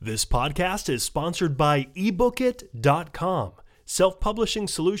This podcast is sponsored by ebookit.com, self-publishing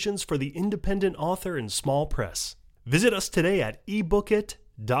solutions for the independent author and small press. Visit us today at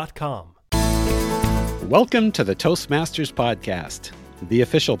ebookit.com. Welcome to the Toastmasters Podcast, the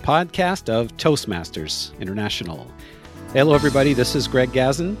official podcast of Toastmasters International. Hello, everybody. This is Greg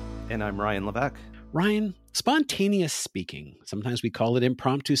Gazin. And I'm Ryan Levesque. Ryan, spontaneous speaking. Sometimes we call it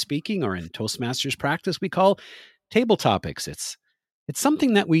impromptu speaking, or in Toastmasters practice, we call table topics. It's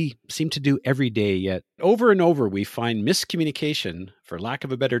something that we seem to do every day, yet over and over we find miscommunication, for lack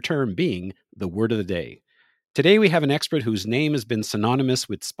of a better term, being the word of the day. Today we have an expert whose name has been synonymous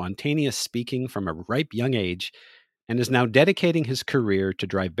with spontaneous speaking from a ripe young age and is now dedicating his career to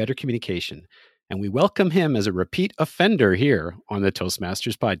drive better communication. And we welcome him as a repeat offender here on the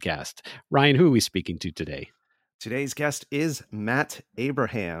Toastmasters Podcast. Ryan, who are we speaking to today? Today's guest is Matt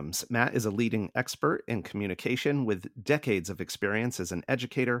Abrahams. Matt is a leading expert in communication with decades of experience as an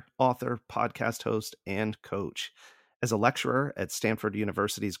educator, author, podcast host, and coach. As a lecturer at Stanford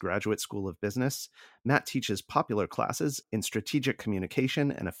University's Graduate School of Business, Matt teaches popular classes in strategic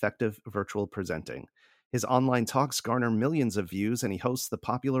communication and effective virtual presenting. His online talks garner millions of views, and he hosts the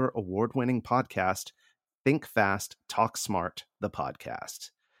popular award-winning podcast, Think Fast, Talk Smart, the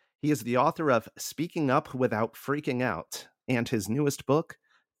podcast. He is the author of Speaking Up Without Freaking Out, and his newest book,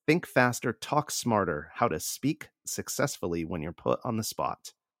 Think Faster, Talk Smarter, How to Speak Successfully When You're Put on the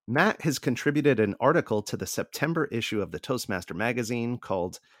Spot. Matt has contributed an article to the September issue of the Toastmaster magazine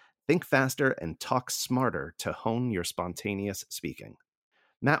called Think Faster and Talk Smarter to Hone Your Spontaneous Speaking.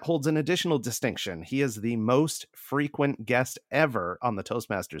 Matt holds an additional distinction. He is the most frequent guest ever on the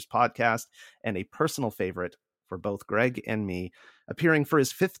Toastmasters podcast and a personal favorite for both Greg and me. Appearing for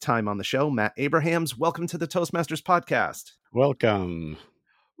his fifth time on the show, Matt Abrahams, welcome to the Toastmasters podcast. Welcome.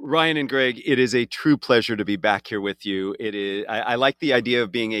 Ryan and Greg, it is a true pleasure to be back here with you. It is. I like the idea of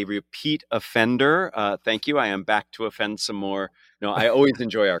being a repeat offender. Thank you. I am back to offend some more. No, I always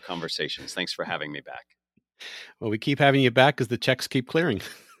enjoy our conversations. Thanks for having me back. Well, we keep having you back because the checks keep clearing.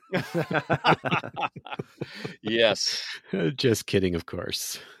 Yes. Just kidding, of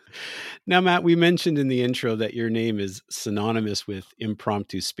course. Now, Matt, we mentioned in the intro that your name is synonymous with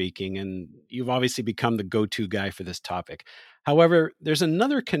impromptu speaking, and you've obviously become the go-to guy for this topic. However, there's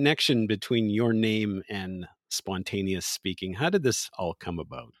another connection between your name and spontaneous speaking. How did this all come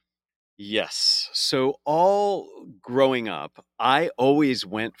about? Yes. So all growing up, I always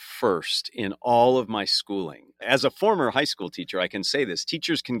went first in all of my schooling. As a former high school teacher, I can say this.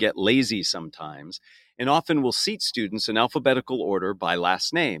 Teachers can get lazy sometimes and often will seat students in alphabetical order by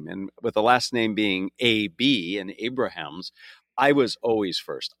last name. And with the last name being A.B. and Abrahams, I was always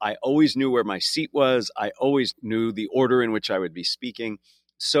first. I always knew where my seat was. I always knew the order in which I would be speaking.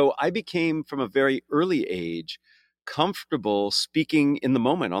 So I became, from a very early age, comfortable speaking in the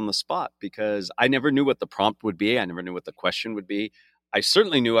moment on the spot because I never knew what the prompt would be. I never knew what the question would be. I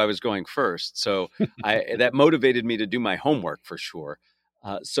certainly knew I was going first. So that motivated me to do my homework for sure.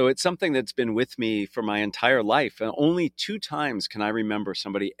 So it's something that's been with me for my entire life. And only 2 times can I remember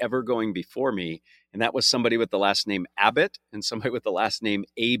somebody ever going before me. And that was somebody with the last name Abbott and somebody with the last name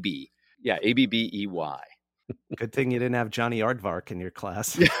A.B. Yeah, Abbey. Good thing you didn't have Johnny Aardvark in your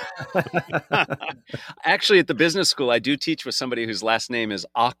class. Actually, at the business school, I do teach with somebody whose last name is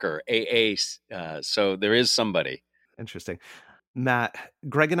Acker, A.A. So there is somebody. Interesting. Matt,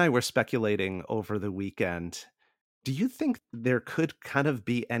 Greg and I were speculating over the weekend. Do you think there could kind of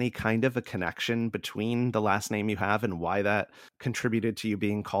be any kind of a connection between the last name you have and why that contributed to you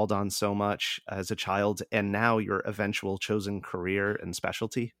being called on so much as a child and now your eventual chosen career and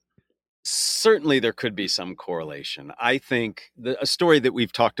specialty? Certainly, there could be some correlation. I think a story that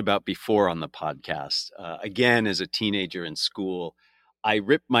we've talked about before on the podcast, again, as a teenager in school, I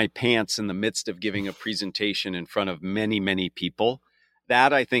ripped my pants in the midst of giving a presentation in front of many, many people.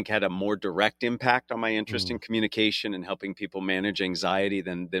 That, I think, had a more direct impact on my interest in communication and helping people manage anxiety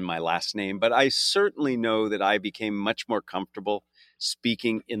than my last name. But I certainly know that I became much more comfortable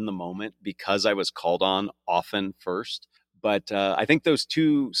speaking in the moment because I was called on often first. But I think those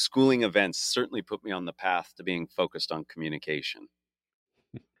 2 schooling events certainly put me on the path to being focused on communication.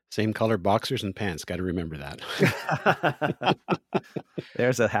 Same color boxers and pants. Got to remember that.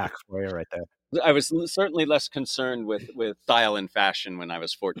 There's a hack for you right there. I was certainly less concerned with style and fashion when I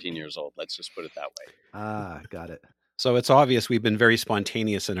was 14 years old. Let's just put it that way. Ah, got it. So it's obvious we've been very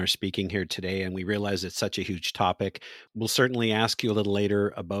spontaneous in our speaking here today, and we realize it's such a huge topic. We'll certainly ask you a little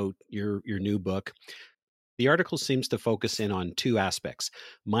later about your new book. The article seems to focus in on 2 aspects,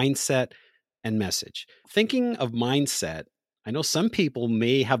 mindset and message. Thinking of mindset, I know some people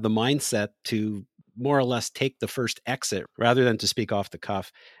may have the mindset to more or less take the first exit rather than to speak off the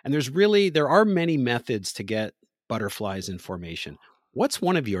cuff. And there are many methods to get butterflies in formation. What's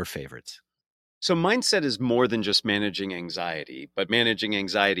one of your favorites? So mindset is more than just managing anxiety, but managing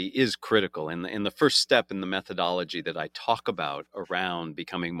anxiety is critical. And the first step in the methodology that I talk about around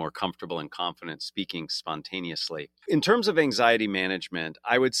becoming more comfortable and confident speaking spontaneously. In terms of anxiety management,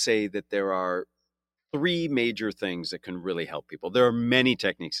 I would say that there are three major things that can really help people. There are many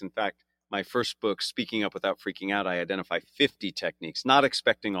techniques. In fact, my first book, Speaking Up Without Freaking Out, I identify 50 techniques, not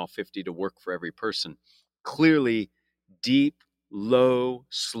expecting all 50 to work for every person. Clearly, deep, low,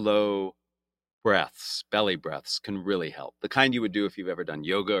 slow breaths, belly breaths, can really help. The kind you would do if you've ever done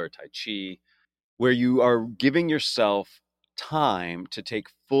yoga or Tai Chi, where you are giving yourself time to take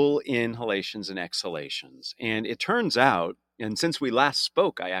full inhalations and exhalations. And it turns out, and since we last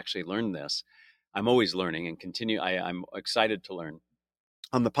spoke, I actually learned this. I'm always learning and I'm excited to learn.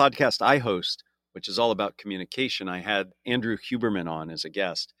 On the podcast I host, which is all about communication, I had Andrew Huberman on as a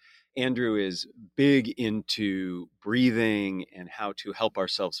guest. Andrew is big into breathing and how to help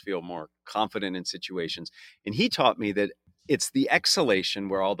ourselves feel more confident in situations. And he taught me that it's the exhalation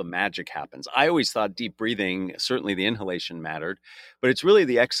where all the magic happens. I always thought deep breathing, certainly the inhalation mattered, but it's really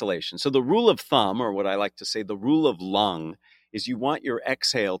the exhalation. So the rule of thumb, or what I like to say, the rule of lung, is you want your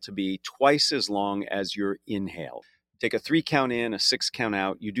exhale to be twice as long as your inhale. Take a 3 count in, a 6 count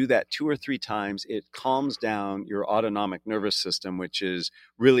out. You do that 2 or 3 times. It calms down your autonomic nervous system, which is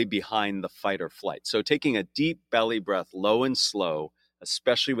really behind the fight or flight. So taking a deep belly breath, low and slow,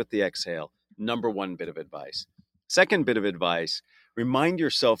 especially with the exhale, number one bit of advice. Second bit of advice, remind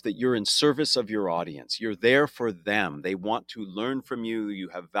yourself that you're in service of your audience. You're there for them. They want to learn from you. You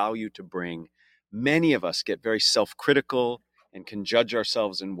have value to bring. Many of us get very self-critical and can judge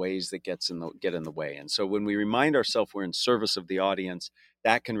ourselves in ways that get in the way. And so when we remind ourselves we're in service of the audience,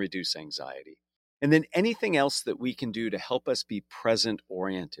 that can reduce anxiety. And then anything else that we can do to help us be present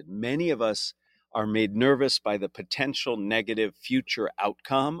oriented. Many of us are made nervous by the potential negative future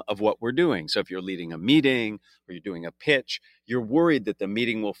outcome of what we're doing. So if you're leading a meeting or you're doing a pitch, you're worried that the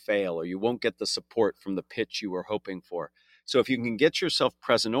meeting will fail or you won't get the support from the pitch you were hoping for. So if you can get yourself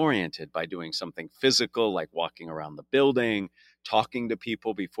present oriented by doing something physical, like walking around the building, talking to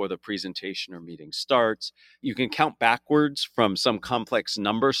people before the presentation or meeting starts, you can count backwards from some complex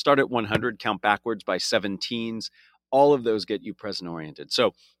number. Start at 100, count backwards by 17s. All of those get you present oriented.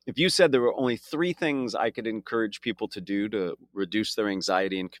 So if you said there were only 3 things I could encourage people to do to reduce their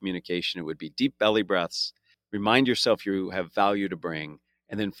anxiety in communication, it would be deep belly breaths, remind yourself you have value to bring,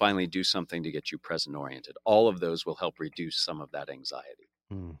 and then finally do something to get you present oriented. All of those will help reduce some of that anxiety.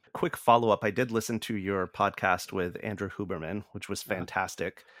 Quick follow-up. I did listen to your podcast with Andrew Huberman, which was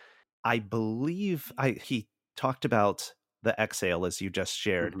fantastic. I believe he talked about the exhale, as you just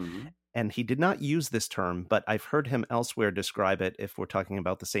shared. Mm-hmm. And he did not use this term, but I've heard him elsewhere describe it, if we're talking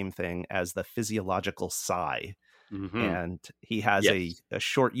about the same thing, as the physiological sigh. Mm-hmm. And he has a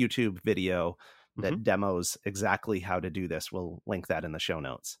short YouTube video that demos exactly how to do this. We'll link that in the show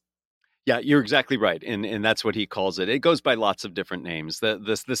notes. Yeah, you're exactly right. And that's what he calls it. It goes by lots of different names.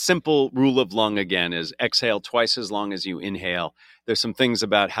 The simple rule of lung, again, is exhale twice as long as you inhale. There's some things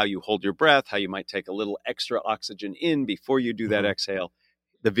about how you hold your breath, how you might take a little extra oxygen in before you do that exhale.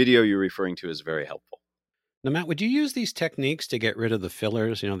 The video you're referring to is very helpful. Now, Matt, would you use these techniques to get rid of the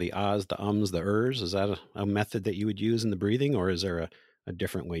fillers, the ahs, the ums, the ers? Is that a method that you would use in the breathing, or is there a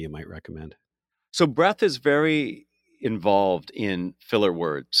different way you might recommend? So breath is very involved in filler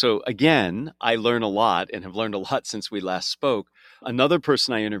words. So again, I learn a lot and have learned a lot since we last spoke. Another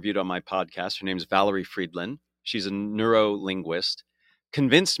person I interviewed on my podcast, her name is Valerie Friedland. She's a neuro-linguist,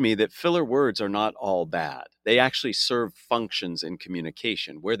 convinced me that filler words are not all bad. They actually serve functions in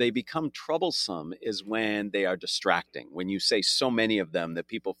communication. Where they become troublesome is when they are distracting. When you say so many of them that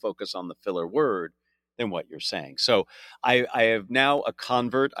people focus on the filler word than what you're saying. So I have now a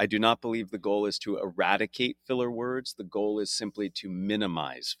convert. I do not believe the goal is to eradicate filler words. The goal is simply to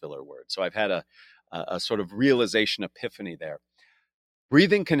minimize filler words. So I've had a sort of realization epiphany there.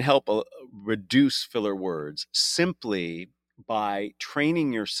 Breathing can help reduce filler words simply by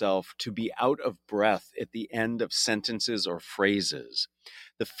training yourself to be out of breath at the end of sentences or phrases.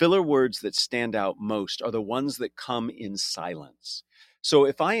 The filler words that stand out most are the ones that come in silence. So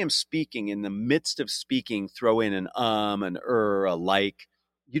if I am speaking, in the midst of speaking, throw in an an a like,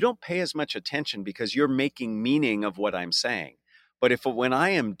 you don't pay as much attention because you're making meaning of what I'm saying. But when I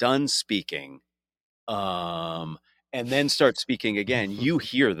am done speaking, and then start speaking again, you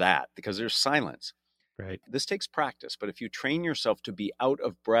hear that because there's silence. Right. This takes practice, but if you train yourself to be out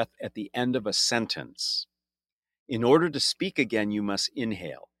of breath at the end of a sentence, in order to speak again, you must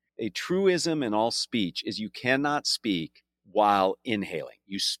inhale. a truism in all speech is you cannot speak while inhaling.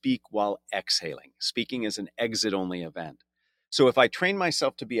 You speak while exhaling. Speaking is an exit-only event. So if I train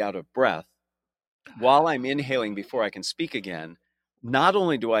myself to be out of breath while I'm inhaling before I can speak again, not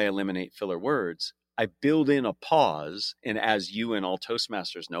only do I eliminate filler words, I build in a pause. And as you and all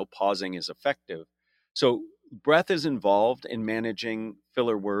Toastmasters know, pausing is effective. So breath is involved in managing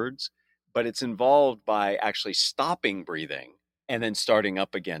filler words, but it's involved by actually stopping breathing and then starting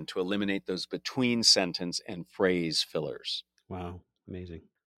up again to eliminate those between sentence and phrase fillers. Wow. Amazing.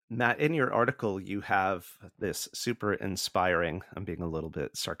 Matt, in your article, you have this super inspiring, I'm being a little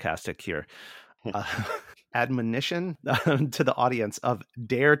bit sarcastic here, admonition to the audience of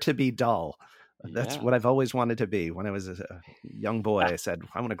dare to be dull. That's what I've always wanted to be. When I was a young boy, I said,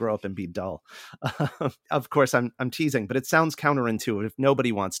 I want to grow up and be dull. Of course, I'm teasing, but it sounds counterintuitive.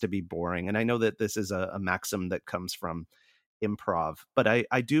 Nobody wants to be boring. And I know that this is a maxim that comes from improv, but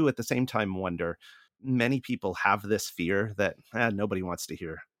I do at the same time wonder, many people have this fear that nobody wants to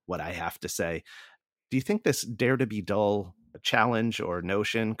hear what I have to say. Do you think this dare to be dull challenge or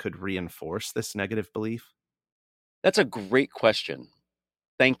notion could reinforce this negative belief? That's a great question.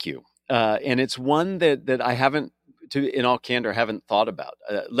 Thank you. And it's one that I haven't, in all candor, haven't thought about.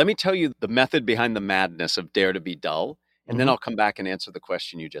 Let me tell you the method behind the madness of dare to be dull, and then I'll come back and answer the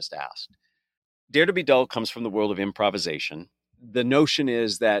question you just asked. Dare to be dull comes from the world of improvisation. The notion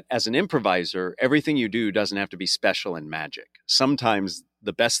is that as an improviser, everything you do doesn't have to be special and magic. Sometimes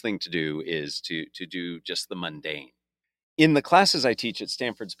the best thing to do is to do just the mundane. In the classes I teach at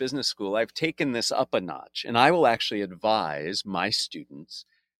Stanford's Business School, I've taken this up a notch, and I will actually advise my students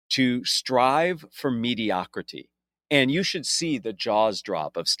to strive for mediocrity. And you should see the jaws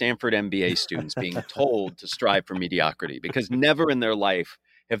drop of Stanford MBA students being told to strive for mediocrity, because never in their life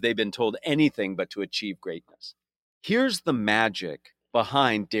have they been told anything but to achieve greatness. Here's the magic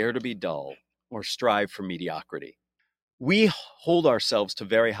behind dare to be dull or strive for mediocrity. We hold ourselves to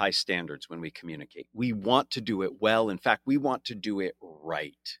very high standards when we communicate. We want to do it well. In fact, we want to do it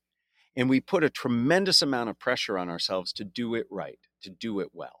right. And we put a tremendous amount of pressure on ourselves to do it right, to do it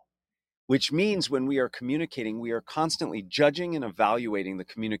well, which means when we are communicating, we are constantly judging and evaluating the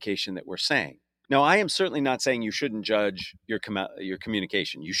communication that we're saying. Now, I am certainly not saying you shouldn't judge your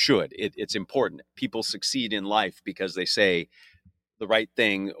communication. You should. It's important. People succeed in life because they say the right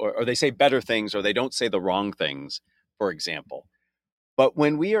thing, or they say better things, or they don't say the wrong things, for example. But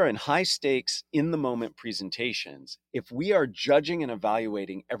when we are in high stakes, in the moment presentations, if we are judging and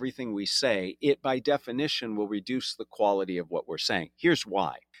evaluating everything we say, it by definition will reduce the quality of what we're saying. Here's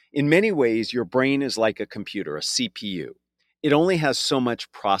why. In many ways, your brain is like a computer, a CPU. It only has so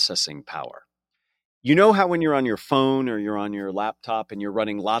much processing power. You know how when you're on your phone or you're on your laptop and you're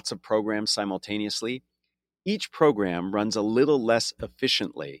running lots of programs simultaneously, each program runs a little less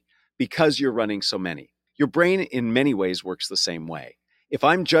efficiently because you're running so many. Your brain in many ways works the same way. If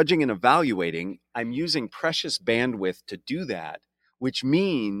I'm judging and evaluating, I'm using precious bandwidth to do that, which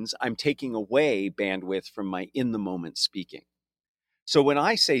means I'm taking away bandwidth from my in-the-moment speaking. So when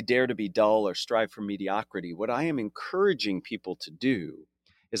I say dare to be dull or strive for mediocrity, what I am encouraging people to do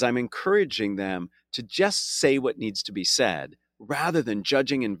is I'm encouraging them to just say what needs to be said rather than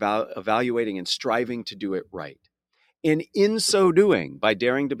judging and evaluating and striving to do it right. And in so doing, by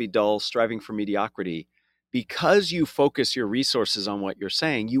daring to be dull, striving for mediocrity, because you focus your resources on what you're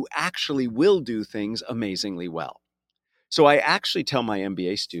saying, you actually will do things amazingly well. So I actually tell my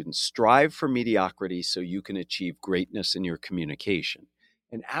MBA students, strive for mediocrity so you can achieve greatness in your communication.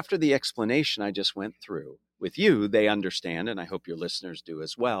 And after the explanation I just went through with you, they understand, and I hope your listeners do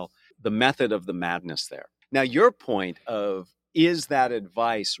as well, the method of the madness there. Now, your point of, is that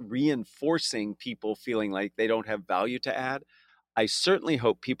advice reinforcing people feeling like they don't have value to add? I certainly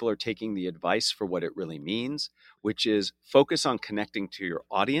hope people are taking the advice for what it really means, which is focus on connecting to your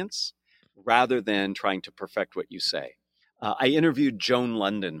audience rather than trying to perfect what you say. I interviewed Joan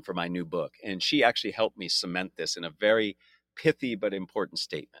London for my new book, and she actually helped me cement this in a very pithy but important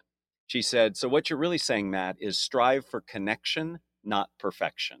statement. She said, so what you're really saying, Matt, is strive for connection, not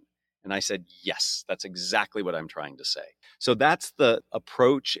perfection. And I said, yes, that's exactly what I'm trying to say. So that's the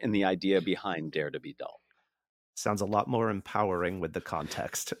approach and the idea behind Dare to be Dull. Sounds a lot more empowering with the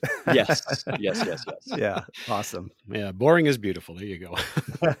context. Yes. Yeah, awesome. Yeah, boring is beautiful. There you go.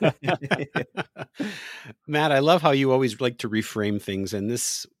 Matt, I love how you always like to reframe things, and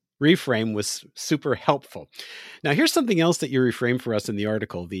this reframe was super helpful. Now, here's something else that you reframe for us in the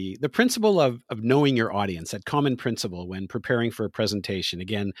article, the principle of knowing your audience, that common principle when preparing for a presentation.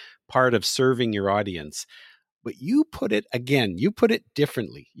 Again, part of serving your audience. But you put it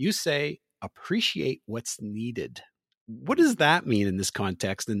differently. You say, appreciate what's needed. What does that mean in this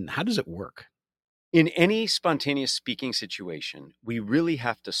context, and how does it work? In any spontaneous speaking situation, we really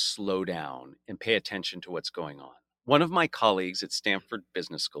have to slow down and pay attention to what's going on. One of my colleagues at Stanford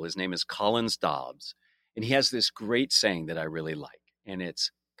Business School, his name is Collins Dobbs, and he has this great saying that I really like, and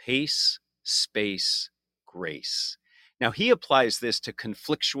it's pace, space, grace. Now, he applies this to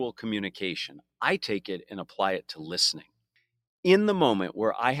conflictual communication. I take it and apply it to listening. In the moment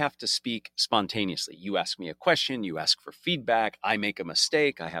where I have to speak spontaneously, you ask me a question, you ask for feedback, I make a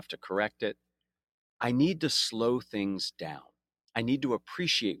mistake, I have to correct it. I need to slow things down. I need to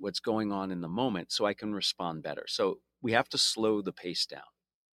appreciate what's going on in the moment so I can respond better. So we have to slow the pace down.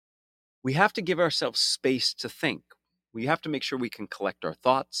 We have to give ourselves space to think. We have to make sure we can collect our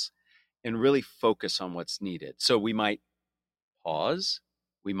thoughts and really focus on what's needed. So we might pause.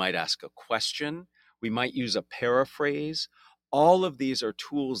 We might ask a question. We might use a paraphrase. All of these are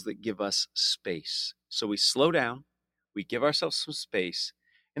tools that give us space. So we slow down. We give ourselves some space.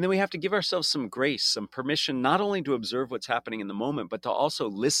 And then we have to give ourselves some grace, some permission, not only to observe what's happening in the moment, but to also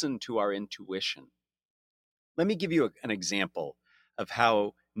listen to our intuition. Let me give you an example of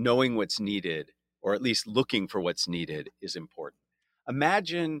how knowing what's needed, or at least looking for what's needed, is important.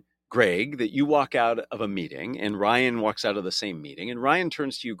 Imagine, Greg, that you walk out of a meeting and Ryan walks out of the same meeting, and Ryan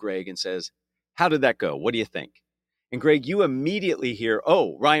turns to you, Greg, and says, "How did that go? What do you think?" And Greg, you immediately hear,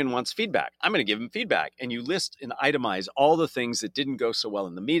 "Oh, Ryan wants feedback. I'm going to give him feedback." And you list and itemize all the things that didn't go so well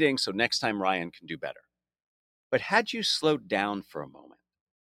in the meeting, so next time Ryan can do better. But had you slowed down for a moment,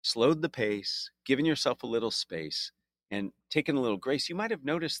 slowed the pace, given yourself a little space, and taken a little grace, you might have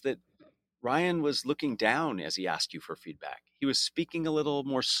noticed that Ryan was looking down as he asked you for feedback. He was speaking a little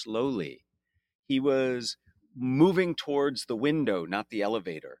more slowly. He was moving towards the window, not the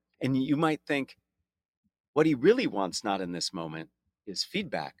elevator. And you might think, what he really wants, not in this moment, is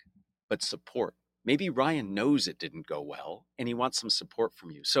feedback, but support. Maybe Ryan knows it didn't go well and he wants some support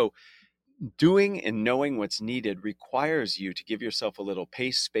from you. So doing and knowing what's needed requires you to give yourself a little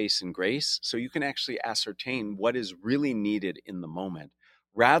pace, space, and grace so you can actually ascertain what is really needed in the moment,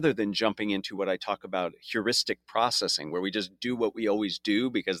 rather than jumping into what I talk about, heuristic processing, where we just do what we always do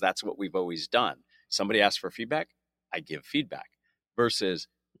because that's what we've always done. Somebody asks for feedback, I give feedback, versus,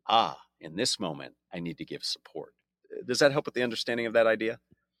 in this moment, I need to give support. Does that help with the understanding of that idea?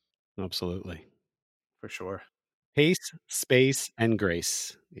 Absolutely. For sure. Pace, space, and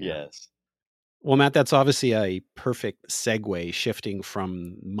grace. Yeah. Yes. Well, Matt, that's obviously a perfect segue, shifting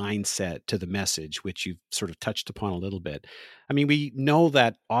from mindset to the message, which you've sort of touched upon a little bit. I mean, we know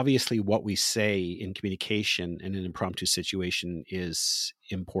that obviously what we say in communication in an impromptu situation is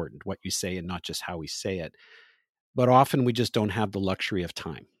important, what you say and not just how we say it. But often we just don't have the luxury of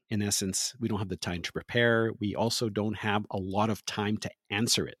time. In essence, we don't have the time to prepare. We also don't have a lot of time to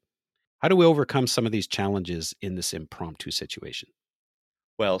answer it. How do we overcome some of these challenges in this impromptu situation?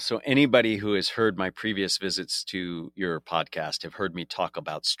 Well, so anybody who has heard my previous visits to your podcast have heard me talk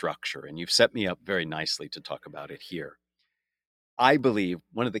about structure, and you've set me up very nicely to talk about it here. I believe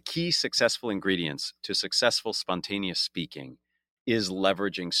one of the key successful ingredients to successful spontaneous speaking is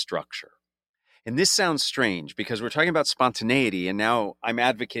leveraging structure. And this sounds strange because we're talking about spontaneity, and now I'm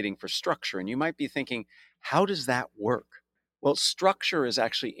advocating for structure. And you might be thinking, how does that work? Well, structure is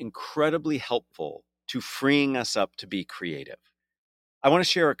actually incredibly helpful to freeing us up to be creative. I want to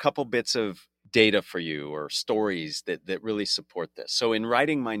share a couple bits of data for you, or stories that really support this. So in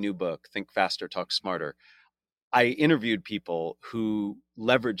writing my new book, Think Faster, Talk Smarter, I interviewed people who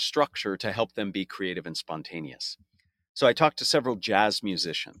leverage structure to help them be creative and spontaneous. So I talked to several jazz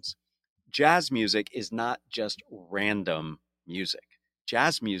musicians. Jazz music is not just random music.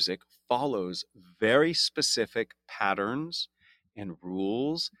 Jazz music follows very specific patterns and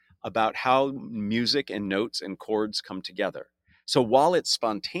rules about how music and notes and chords come together. So while it's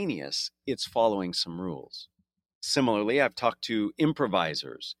spontaneous, it's following some rules. Similarly, I've talked to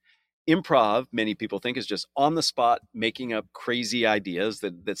improvisers. Improv, many people think, is just on the spot, making up crazy ideas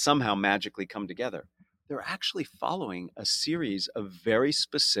that somehow magically come together. They're actually following a series of very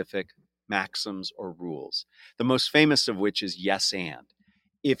specific maxims or rules, the most famous of which is yes and.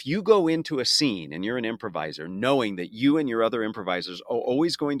 If you go into a scene and you're an improviser, knowing that you and your other improvisers are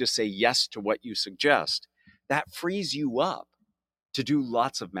always going to say yes to what you suggest, that frees you up to do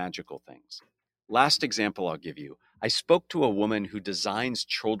lots of magical things. Last example I'll give you, I spoke to a woman who designs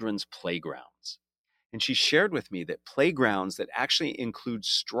children's playgrounds. And she shared with me that playgrounds that actually include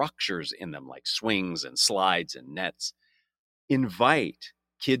structures in them, like swings and slides and nets, invite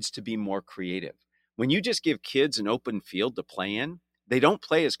kids to be more creative. When you just give kids an open field to play in, they don't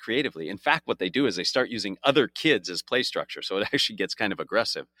play as creatively. In fact, what they do is they start using other kids as play structure. So it actually gets kind of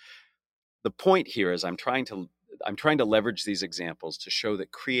aggressive. The point here is I'm trying to I'm trying to leverage these examples to show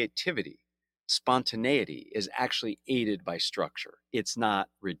that creativity, spontaneity is actually aided by structure. It's not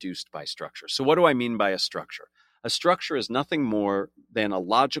reduced by structure. So what do I mean by a structure? A structure is nothing more than a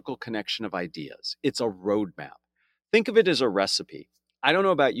logical connection of ideas. It's a roadmap. Think of it as a recipe. I don't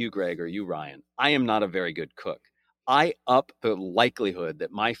know about you, Greg, or you, Ryan. I am not a very good cook. I up the likelihood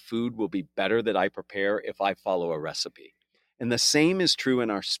that my food will be better that I prepare if I follow a recipe. And the same is true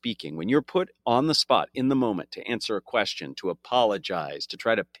in our speaking. When you're put on the spot in the moment to answer a question, to apologize, to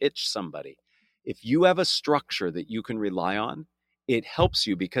try to pitch somebody, if you have a structure that you can rely on, it helps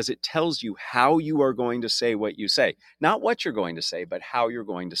you because it tells you how you are going to say what you say. Not what you're going to say, but how you're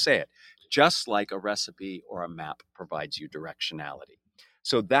going to say it. Just like a recipe or a map provides you directionality.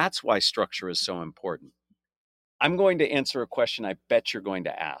 So that's why structure is so important. I'm going to answer a question I bet you're going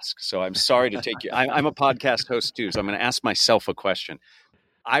to ask. So I'm sorry to take you. I'm a podcast host too, so I'm going to ask myself a question.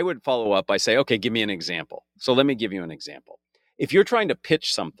 I would follow up by saying, okay, give me an example. So let me give you an example. If you're trying to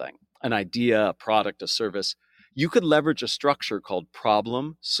pitch something, an idea, a product, a service, you could leverage a structure called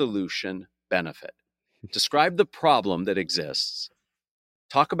problem, solution, benefit. Describe the problem that exists.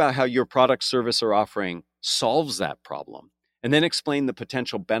 Talk about how your product, service, or offering solves that problem, and then explain the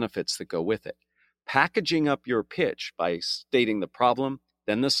potential benefits that go with it. Packaging up your pitch by stating the problem,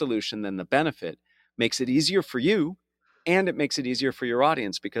 then the solution, then the benefit makes it easier for you, and it makes it easier for your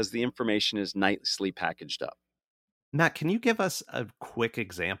audience because the information is nicely packaged up. Matt, can you give us a quick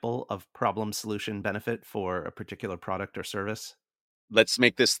example of problem, solution, benefit for a particular product or service? Let's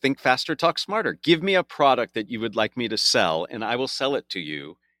make this think faster, talk smarter. Give me a product that you would like me to sell, and I will sell it to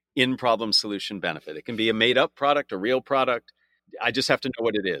you in problem, solution, benefit. It can be a made-up product, a real product. I just have to know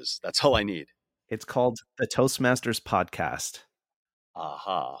what it is. That's all I need. It's called the Toastmasters Podcast.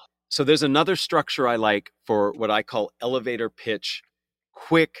 Aha. So there's another structure I like for what I call elevator pitch,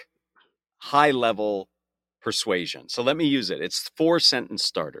 quick, high-level persuasion. So let me use it. It's 4 sentence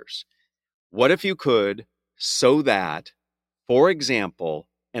starters. What if you could, so that, for example,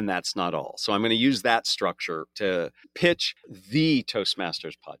 and that's not all. So I'm going to use that structure to pitch the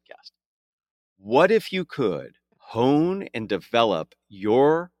Toastmasters podcast. What if you could hone and develop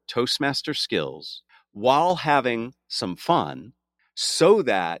your Toastmaster skills while having some fun so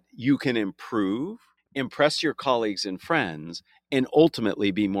that you can improve, impress your colleagues and friends, and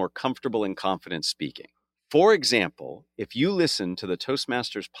ultimately be more comfortable and confident speaking? For example, if you listen to the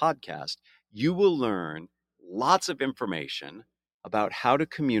Toastmasters podcast, you will learn lots of information about how to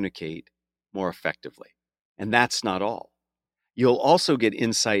communicate more effectively. And that's not all. You'll also get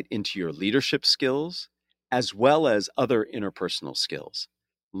insight into your leadership skills as well as other interpersonal skills.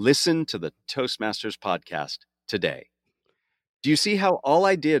 Listen to the Toastmasters podcast today. Do you see how all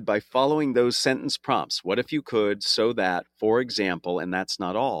I did by following those sentence prompts, what if you could, so that, for example, and that's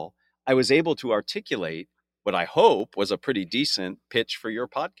not all, I was able to articulate what I hope was a pretty decent pitch for your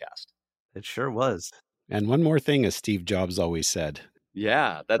podcast. It sure was. And one more thing, as Steve Jobs always said.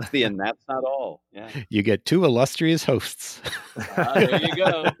 Yeah, that's the and that's not all. Yeah. You get 2 illustrious hosts. There you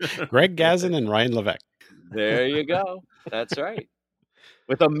go. Greg Gazin and Ryan Levesque. There you go. That's right.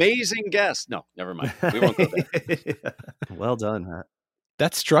 With amazing guests. No, never mind. We won't go there. Well done, Matt.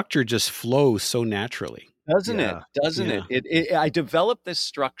 That structure just flows so naturally. Doesn't Yeah. it? Doesn't Yeah. it? I developed this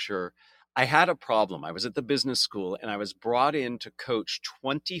structure. I had a problem. I was at the business school and I was brought in to coach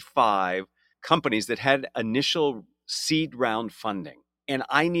 25 companies that had initial seed round funding. And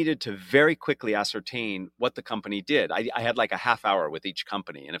I needed to very quickly ascertain what the company did. I had like a half hour with each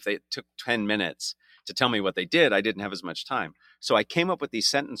company. And if they took 10 minutes to tell me what they did, I didn't have as much time. So I came up with these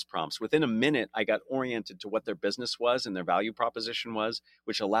sentence prompts. Within a minute, I got oriented to what their business was and their value proposition was,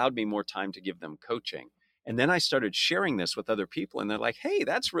 which allowed me more time to give them coaching. And then I started sharing this with other people and they're like, hey,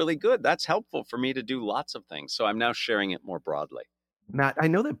 that's really good. That's helpful for me to do lots of things. So I'm now sharing it more broadly. Matt, I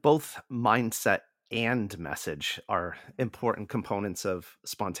know that both mindset and message are important components of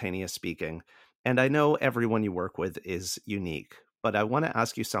spontaneous speaking. And I know everyone you work with is unique, but I want to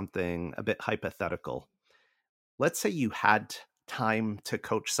ask you something a bit hypothetical. Let's say you had time to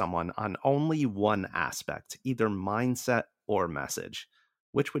coach someone on only one aspect, either mindset or message.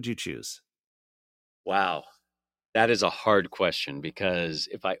 Which would you choose? Wow. That is a hard question because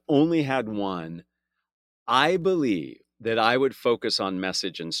if I only had one, I believe that I would focus on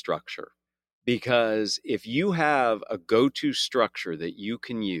message and structure. Because if you have a go-to structure that you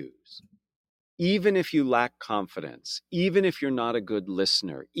can use, even if you lack confidence, even if you're not a good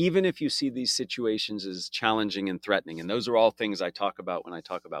listener, even if you see these situations as challenging and threatening, and those are all things I talk about when I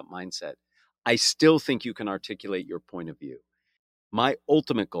talk about mindset, I still think you can articulate your point of view. My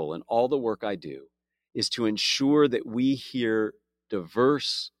ultimate goal in all the work I do is to ensure that we hear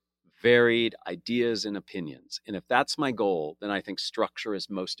diverse, varied ideas and opinions. And if that's my goal, then I think structure is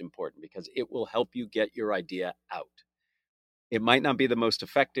most important because it will help you get your idea out. It might not be the most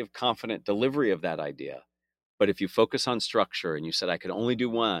effective, confident delivery of that idea, but if you focus on structure and you said I could only do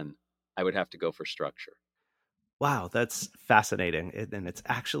one, I would have to go for structure. Wow, that's fascinating. And it's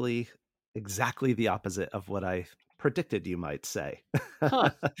actually exactly the opposite of what I predicted you might say,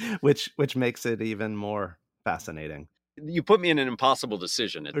 Huh. which makes it even more fascinating. You put me in an impossible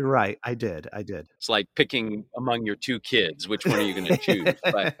decision. Right, I did. It's like picking among your two kids. Which one are you going to choose?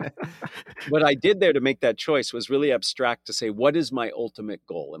 But what I did there to make that choice was really abstract to say, what is my ultimate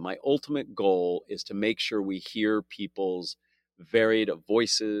goal? And my ultimate goal is to make sure we hear people's varied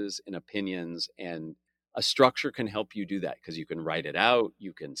voices and opinions. And a structure can help you do that because you can write it out,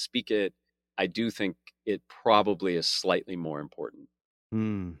 you can speak it. I do think it probably is slightly more important.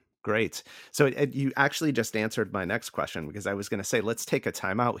 Great. So you actually just answered my next question, because I was going to say, let's take a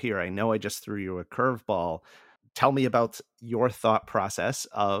time out here. I know I just threw you a curveball. Tell me about your thought process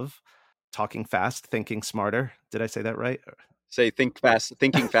of talking fast, thinking smarter. Did I say that right? Say think fast,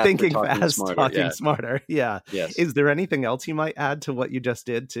 thinking fast, thinking talking fast, smarter. talking smarter. Yeah. Yes. Is there anything else you might add to what you just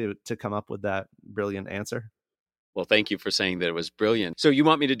did to come up with that brilliant answer? Well, thank you for saying that it was brilliant. So you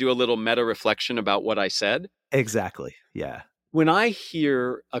want me to do a little meta reflection about what I said? Exactly. Yeah. When I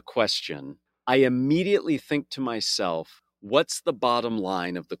hear a question, I immediately think to myself, what's the bottom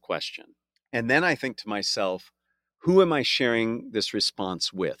line of the question? And then I think to myself, who am I sharing this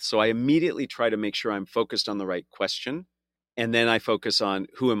response with? So I immediately try to make sure I'm focused on the right question. And then I focus on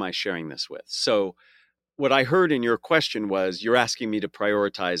who am I sharing this with? So what I heard in your question was you're asking me to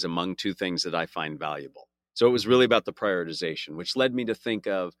prioritize among two things that I find valuable. So it was really about the prioritization, which led me to think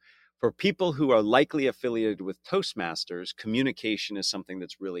of, for people who are likely affiliated with Toastmasters, communication is something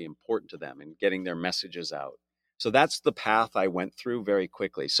that's really important to them and getting their messages out. So that's the path I went through very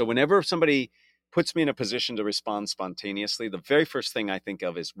quickly. So whenever somebody puts me in a position to respond spontaneously, the very first thing I think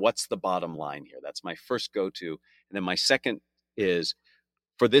of is, what's the bottom line here? That's my first go-to. And then my second is,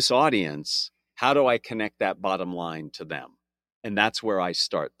 for this audience, how do I connect that bottom line to them? And that's where I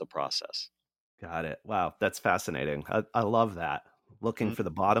start the process. Got it. Wow, that's fascinating. I love that. Looking for the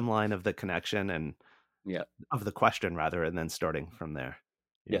bottom line of the connection and of the question, rather, and then starting from there.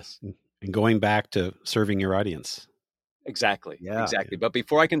 Yes. And going back to serving your audience. Exactly. Yeah. Exactly. But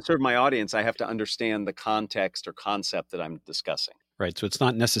before I can serve my audience, I have to understand the context or concept that I'm discussing. Right. So it's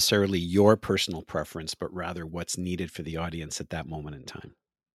not necessarily your personal preference, but rather what's needed for the audience at that moment in time.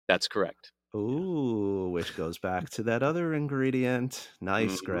 That's correct. Ooh, which goes back to that other ingredient.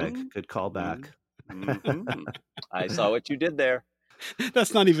 Nice, Greg. Good callback. I saw what you did there.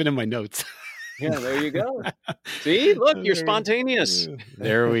 That's not even in my notes. Yeah, there you go. See, look, you're spontaneous.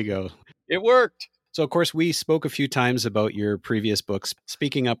 There we go. It worked. So, of course, we spoke a few times about your previous books,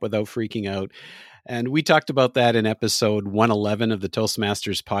 Speaking Up Without Freaking Out. And we talked about that in episode 111 of the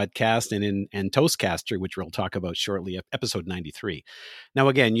Toastmasters podcast and Toastcaster, which we'll talk about shortly, episode 93. Now,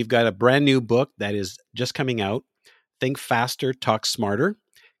 again, you've got a brand new book that is just coming out, Think Faster, Talk Smarter.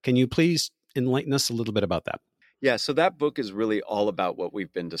 Can you please enlighten us a little bit about that? Yeah, so that book is really all about what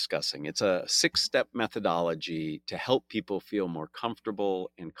we've been discussing. It's a 6-step methodology to help people feel more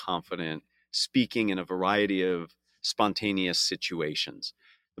comfortable and confident speaking in a variety of spontaneous situations.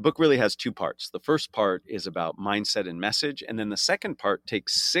 The book really has 2 parts. The first part is about mindset and message, and then the second part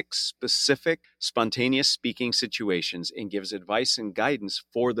takes 6 specific spontaneous speaking situations and gives advice and guidance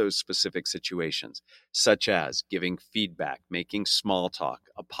for those specific situations, such as giving feedback, making small talk,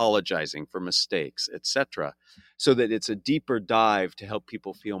 apologizing for mistakes, etc., so that it's a deeper dive to help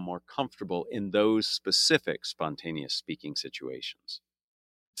people feel more comfortable in those specific spontaneous speaking situations.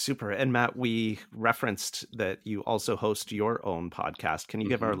 Super. And Matt, we referenced that you also host your own podcast. Can you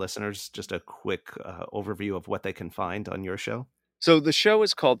give our listeners just a quick overview of what they can find on your show? So the show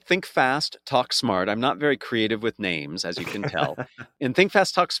is called Think Fast, Talk Smart. I'm not very creative with names, as you can tell. In Think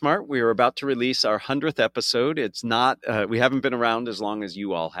Fast, Talk Smart, we are about to release our 100th episode. It's not, we haven't been around as long as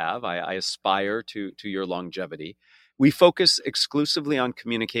you all have. I aspire to your longevity. We focus exclusively on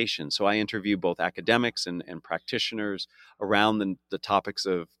communication. So I interview both academics and practitioners around the topics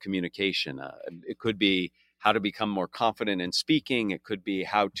of communication. It could be how to become more confident in speaking. It could be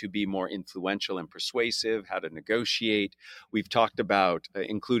how to be more influential and persuasive, how to negotiate. We've talked about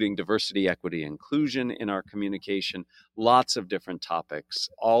including diversity, equity, inclusion in our communication, lots of different topics,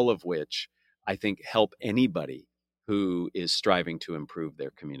 all of which I think help anybody who is striving to improve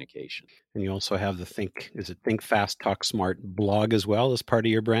their communication. And you also have the Think Fast, Talk Smart blog as well as part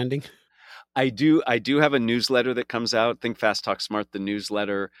of your branding? I do have a newsletter that comes out, Think Fast, Talk Smart, the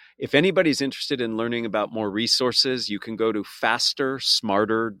newsletter. If anybody's interested in learning about more resources, you can go to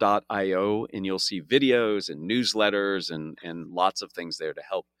fastersmarter.io and you'll see videos and newsletters and lots of things there to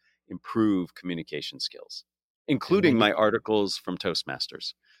help improve communication skills, including my articles from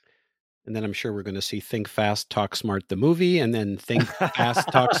Toastmasters. And then I'm sure we're going to see Think Fast, Talk Smart, the movie, and then Think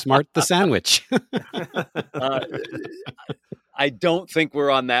Fast, Talk Smart, the sandwich. I don't think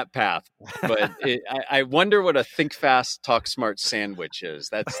we're on that path, but I wonder what a Think Fast, Talk Smart sandwich is.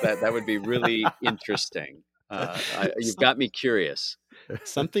 That would be really interesting. You've got me curious.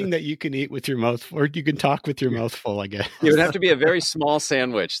 Something that you can eat with your mouth, or you can talk with your mouth full, I guess. It would have to be a very small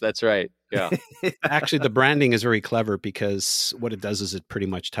sandwich. That's right. Yeah. Actually, the branding is very clever because what it does is it pretty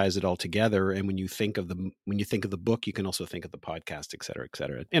much ties it all together. And when you think of the book, you can also think of the podcast, et cetera, et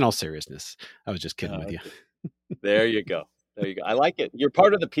cetera. In all seriousness, I was just kidding with you. There you go. I like it. You're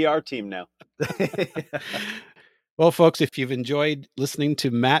part of the PR team now. Well, folks, if you've enjoyed listening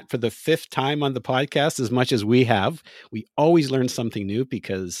to Matt for the 5th time on the podcast as much as we have, we always learn something new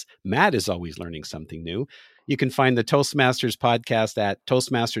because Matt is always learning something new. You can find the Toastmasters podcast at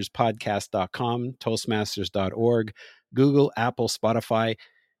toastmasterspodcast.com, toastmasters.org, Google, Apple, Spotify,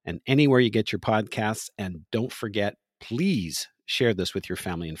 and anywhere you get your podcasts. And don't forget, please share this with your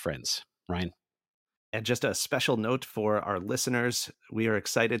family and friends. Ryan? And just a special note for our listeners, we are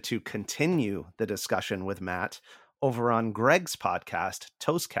excited to continue the discussion with Matt over on Greg's podcast,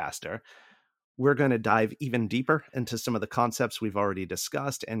 Toastcaster. We're going to dive even deeper into some of the concepts we've already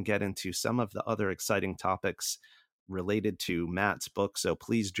discussed and get into some of the other exciting topics related to Matt's book. So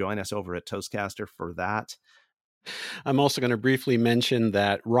please join us over at Toastcaster for that. I'm also going to briefly mention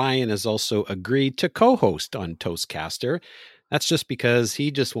that Ryan has also agreed to co-host on Toastcaster. That's just because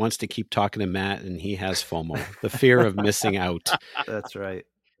he just wants to keep talking to Matt and he has FOMO, the fear of missing out. That's right.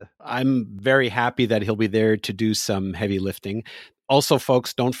 I'm very happy that he'll be there to do some heavy lifting. Also,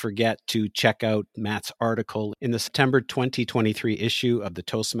 folks, don't forget to check out Matt's article in the September 2023 issue of the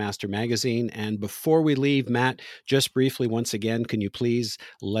Toastmaster magazine. And before we leave, Matt, just briefly, once again, can you please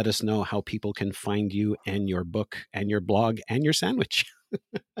let us know how people can find you and your book and your blog and your sandwich?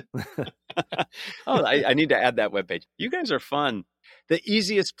 I need to add that webpage. You guys are fun. The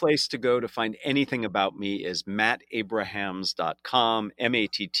easiest place to go to find anything about me is mattabrahams.com,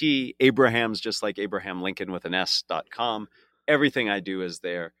 M-A-T-T, Abrahams, just like Abraham Lincoln with an S.com. Everything I do is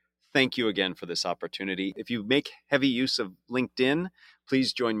there. Thank you again for this opportunity. If you make heavy use of LinkedIn,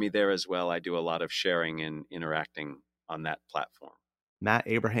 please join me there as well. I do a lot of sharing and interacting on that platform. Matt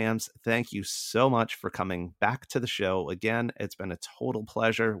Abrahams, thank you so much for coming back to the show. Again, it's been a total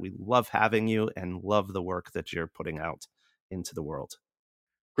pleasure. We love having you and love the work that you're putting out into the world.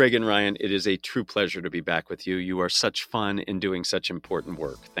 Greg and Ryan, it is a true pleasure to be back with you. You are such fun in doing such important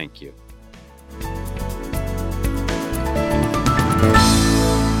work. Thank you.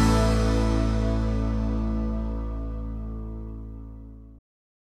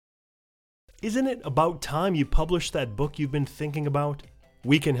 Isn't it about time you published that book you've been thinking about?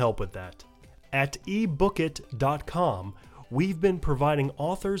 We can help with that. At ebookit.com, we've been providing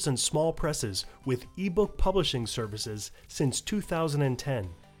authors and small presses with ebook publishing services since 2010.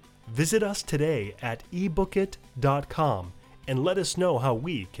 Visit us today at ebookit.com and let us know how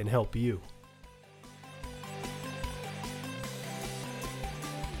we can help you.